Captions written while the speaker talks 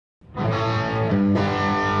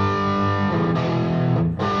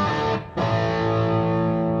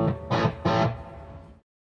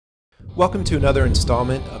Welcome to another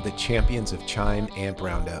installment of the Champions of Chime Amp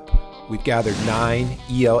Roundup. We've gathered 9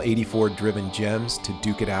 EL84 driven gems to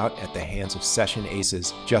duke it out at the hands of session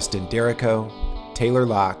aces Justin Derrico, Taylor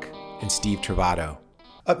Locke, and Steve Travato.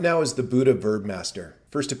 Up now is the Budda Verbmaster.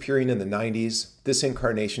 First appearing in the 90s, this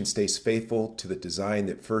incarnation stays faithful to the design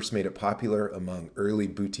that first made it popular among early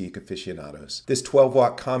boutique aficionados. This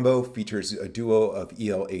 12-watt combo features a duo of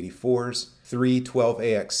EL84s, 3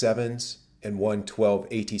 12AX7s, and 1 12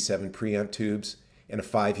 AT7 preamp tubes, and a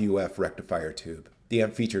 5 UF rectifier tube. The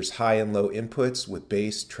amp features high and low inputs with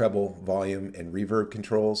bass, treble, volume, and reverb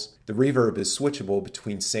controls. The reverb is switchable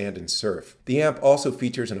between sand and surf. The amp also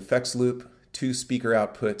features an effects loop, 2 speaker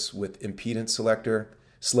outputs with impedance selector,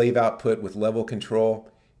 slave output with level control,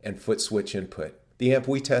 and foot switch input. The amp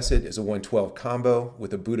we tested is a 112 combo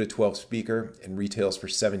with a Budda 12 speaker and retails for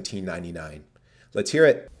 $17.99. Let's hear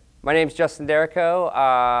it. My name's Justin Derrico.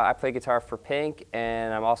 I play guitar for Pink,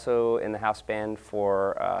 and I'm also in the house band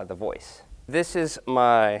for The Voice. This is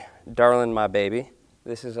my darling, my baby.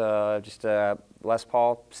 This is just a Les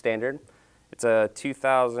Paul standard. It's a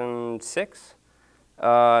 2006,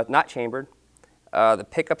 not chambered. The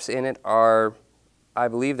pickups in it are, I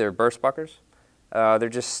believe they're burst buckers. They're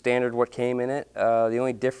just standard what came in it. The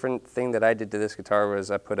only different thing that I did to this guitar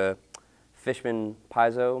was I put a Fishman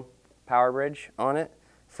piezo power bridge on it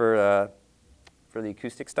for the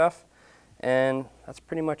acoustic stuff, and that's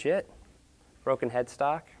pretty much it. Broken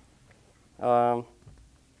headstock.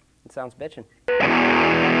 It sounds bitchin'.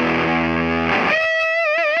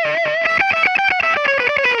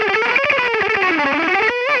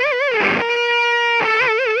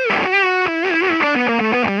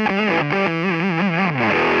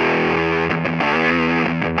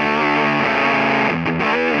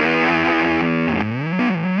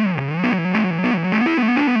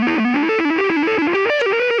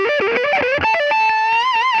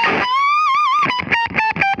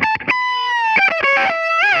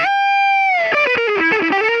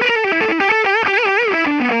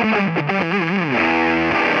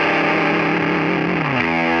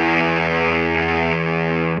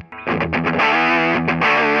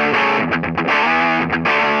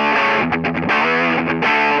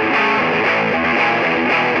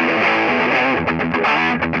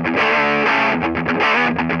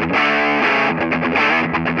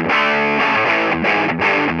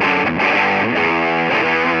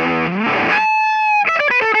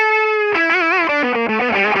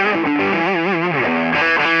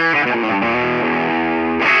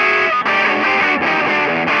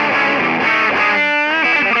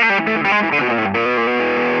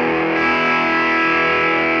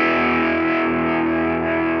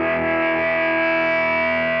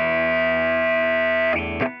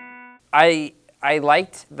 I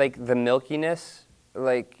liked like the milkiness,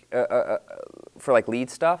 like for like lead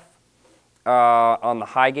stuff on the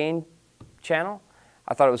high gain channel.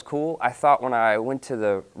 I thought it was cool. I thought when I went to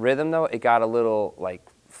the rhythm though, it got a little like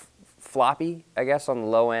floppy, I guess, on the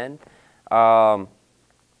low end.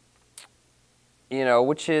 You know,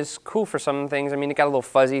 which is cool for some things. I mean, it got a little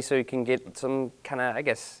fuzzy, so you can get some kind of, I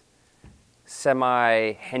guess,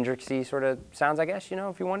 semi-Hendrixy sort of sounds, I guess, you know,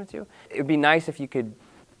 if you wanted to. It would be nice if you could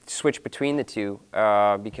switch between the two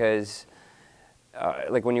because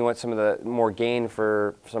like when you want some of the more gain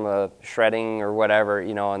for some of the shredding or whatever,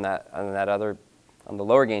 you know, on the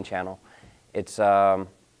lower gain channel, it's not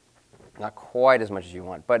quite as much as you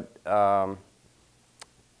want, but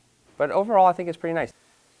overall I think it's pretty nice.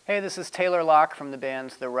 Hey, this is Taylor Locke from the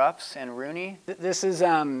bands The Roughs and Rooney. This is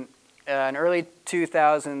an early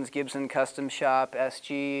 2000s Gibson Custom Shop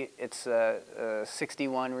SG. It's a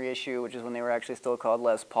 61 reissue, which is when they were actually still called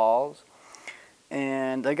Les Pauls.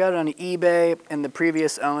 And I got it on eBay, and the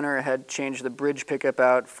previous owner had changed the bridge pickup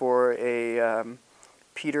out for a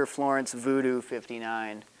Peter Florence Voodoo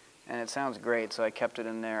 59. And it sounds great, so I kept it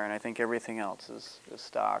in there, and I think everything else is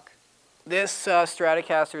stock. This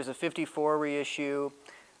Stratocaster is a 54 reissue.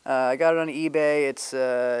 I got it on eBay. It's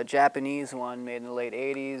a Japanese one made in the late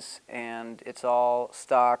 80s, and it's all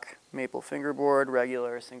stock maple fingerboard,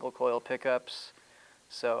 regular single coil pickups.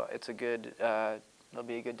 So it's a good, it'll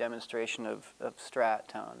be a good demonstration of Strat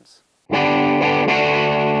tones.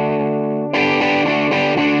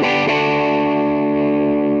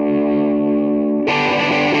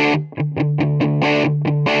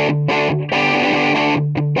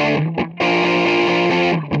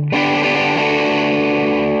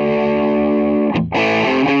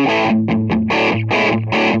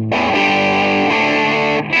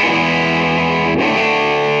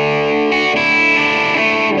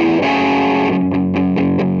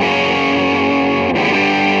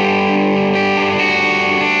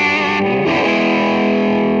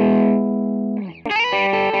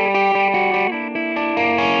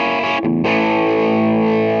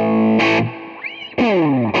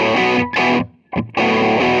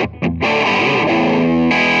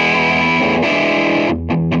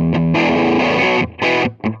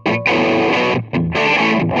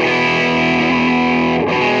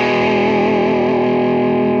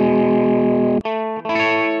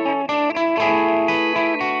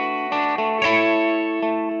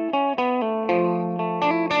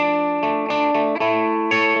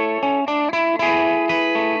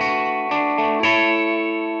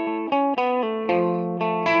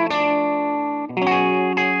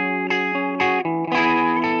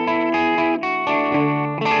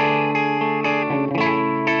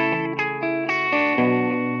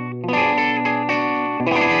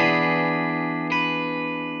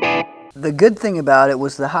 The good thing about it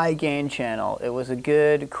was the high gain channel. It was a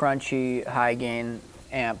good, crunchy, high gain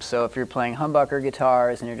amp. So if you're playing humbucker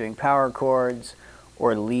guitars and you're doing power chords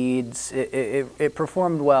or leads, it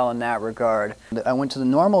performed well in that regard. I went to the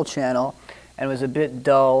normal channel and it was a bit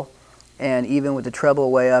dull, and even with the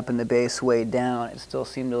treble way up and the bass way down, it still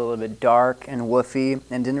seemed a little bit dark and woofy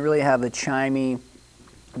and didn't really have the chimey,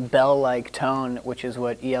 bell-like tone, which is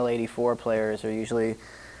what EL84 players are usually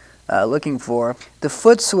looking for. The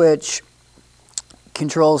foot switch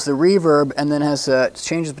controls the reverb and then has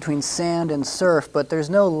changes between sand and surf, but there's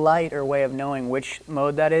no light or way of knowing which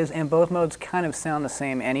mode that is, and both modes kind of sound the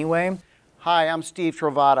same anyway. Hi, I'm Steve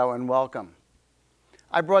Trovato, and welcome.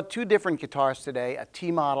 I brought two different guitars today, a T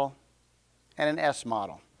model and an S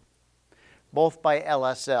model, both by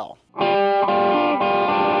LSL.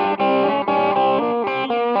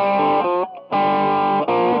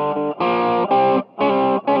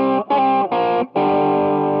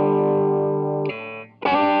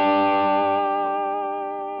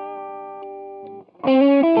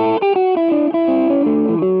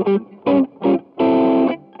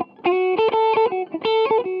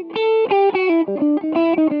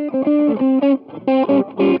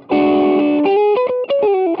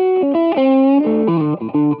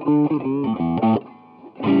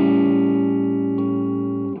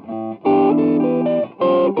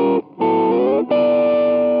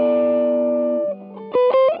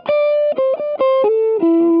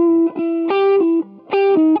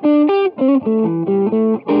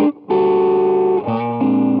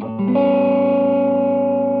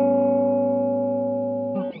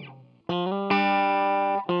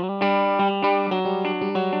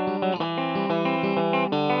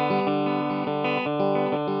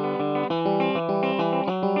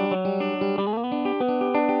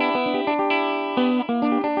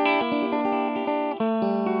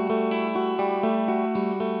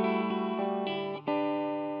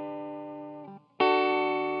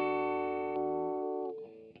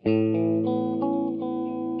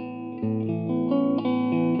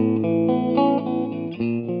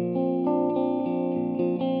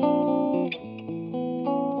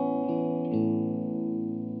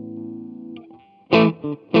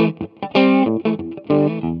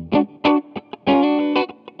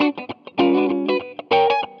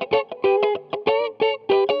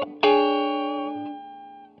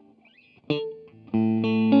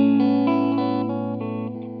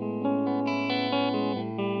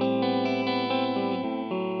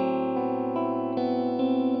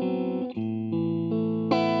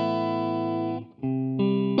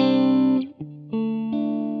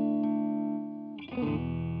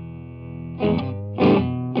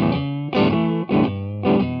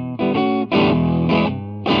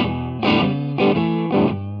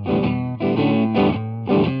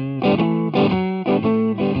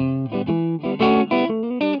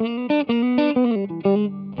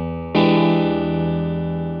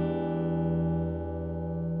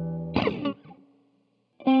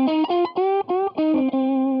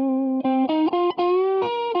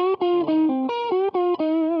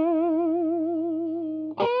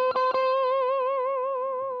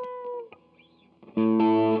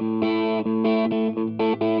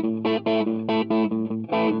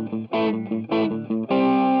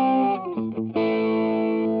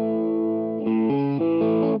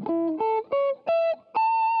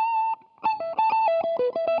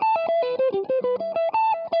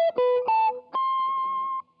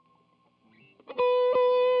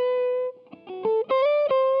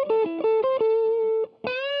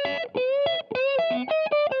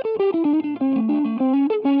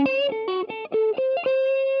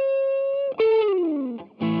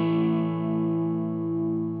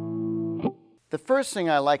 The first thing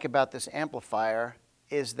I like about this amplifier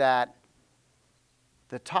is that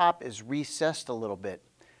the top is recessed a little bit,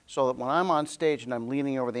 so that when I'm on stage and I'm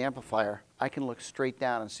leaning over the amplifier, I can look straight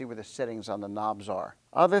down and see where the settings on the knobs are.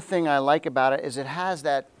 Other thing I like about it is it has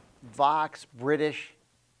that Vox British,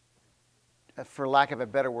 for lack of a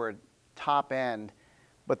better word, top end,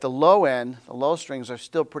 but the low end, the low strings are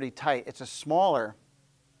still pretty tight. It's a smaller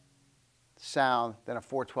sound than a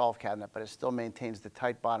 412 cabinet, but it still maintains the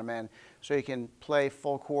tight bottom end, so you can play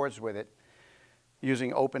full chords with it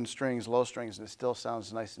using open strings, low strings, and it still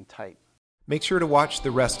sounds nice and tight. Make sure to watch the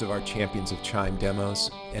rest of our Champions of Chime demos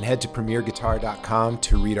and head to premierguitar.com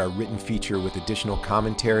to read our written feature with additional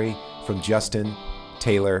commentary from Justin,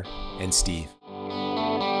 Taylor, and Steve.